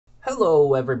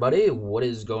Hello everybody, what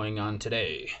is going on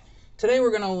today? Today we're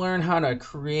going to learn how to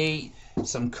create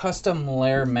some custom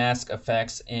layer mask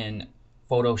effects in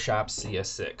Photoshop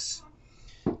CS6.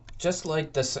 Just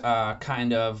like this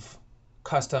kind of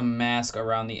custom mask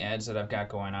around the edge that I've got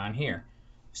going on here.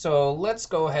 So let's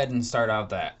go ahead and start out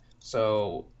that.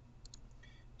 So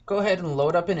go ahead and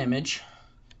load up an image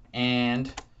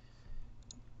and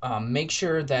make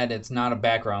sure that it's not a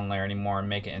background layer anymore and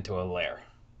make it into a layer.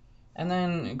 And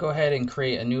then go ahead and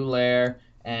create a new layer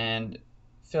and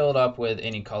fill it up with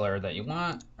any color that you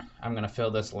want. I'm going to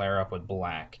fill this layer up with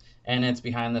black. And it's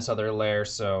behind this other layer,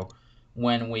 so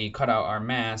when we cut out our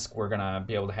mask, we're going to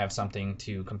be able to have something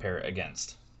to compare it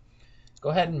against. Go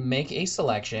ahead and make a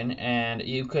selection, and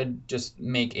you could just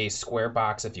make a square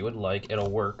box if you would like.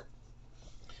 It'll work.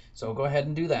 So go ahead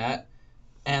and do that.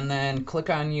 And then click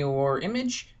on your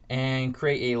image and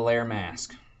create a layer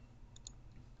mask.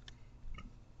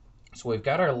 So we've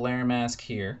got our layer mask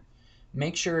here.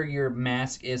 Make sure your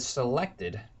mask is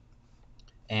selected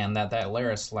and that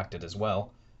layer is selected as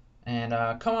well. And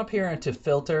come up here into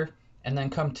filter and then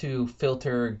come to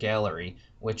filter gallery,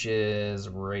 which is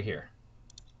right here.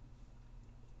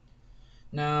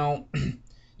 Now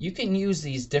you can use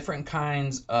these different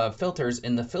kinds of filters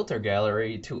in the filter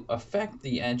gallery to affect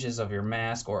the edges of your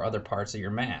mask or other parts of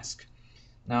your mask.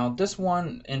 Now this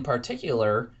one in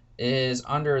particular is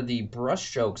under the brush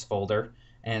strokes folder,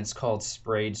 and it's called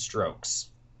sprayed strokes.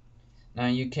 Now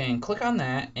you can click on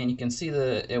that and you can see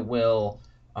that it will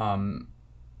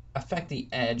affect the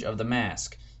edge of the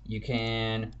mask. You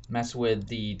can mess with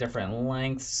the different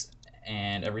lengths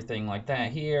and everything like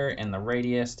that here, and the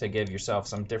radius to give yourself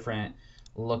some different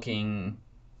looking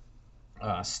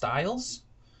styles.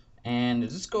 And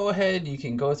just go ahead, you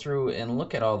can go through and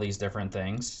look at all these different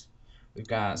things. We've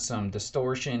got some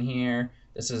distortion here.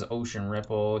 This is ocean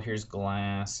ripple. Here's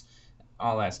glass.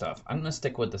 All that stuff. I'm going to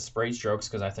stick with the spray strokes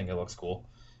because I think it looks cool.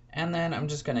 And then I'm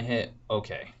just going to hit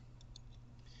OK.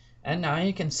 And now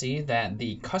you can see that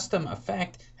the custom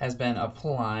effect has been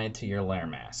applied to your layer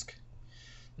mask.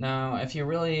 Now, if you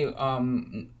really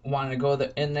want to go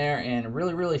in there and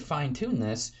really fine tune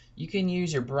this, you can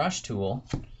use your brush tool.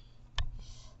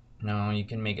 Now you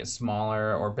can make it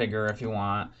smaller or bigger if you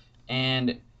want.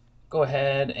 And go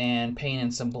ahead and paint in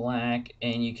some black,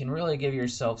 and you can really give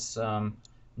yourself some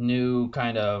new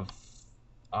kind of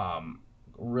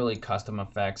really custom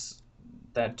effects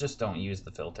that just don't use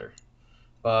the filter.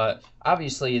 But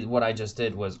obviously what I just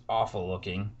did was awful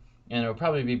looking, and it would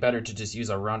probably be better to just use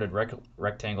a rounded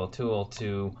rectangle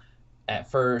tool at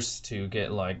first to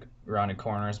get like rounded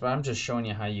corners. But I'm just showing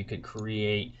you how you could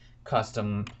create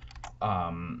custom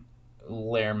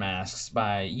layer masks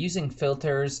by using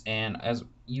filters and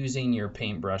using your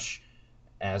paintbrush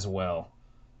as well.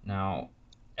 Now,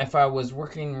 if I was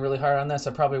working really hard on this,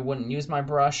 I probably wouldn't use my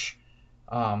brush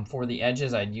for the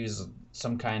edges. I'd use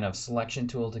some kind of selection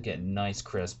tool to get nice,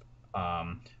 crisp,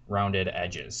 rounded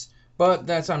edges. But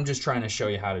I'm just trying to show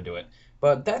you how to do it.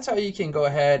 But that's how you can go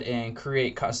ahead and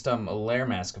create custom layer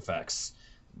mask effects.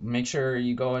 Make sure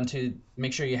you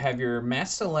have your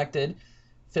mask selected,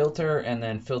 filter, and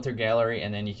then filter gallery,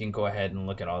 and then you can go ahead and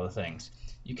look at all the things.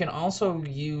 You can also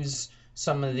use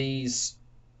some of these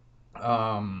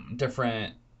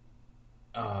different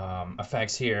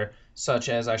effects here, such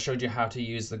as I showed you how to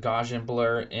use the Gaussian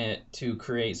blur to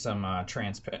create some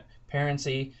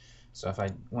transparency. So if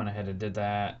I went ahead and did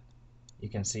that, you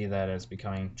can see that it's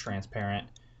becoming transparent.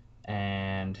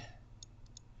 And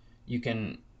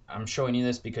I'm showing you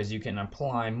this because you can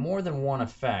apply more than one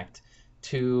effect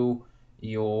to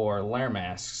your layer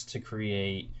masks to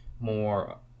create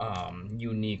more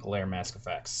unique layer mask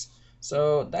effects.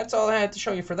 So that's all I had to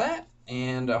show you for that,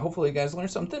 and hopefully you guys learned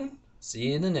something. See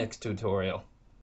you in the next tutorial.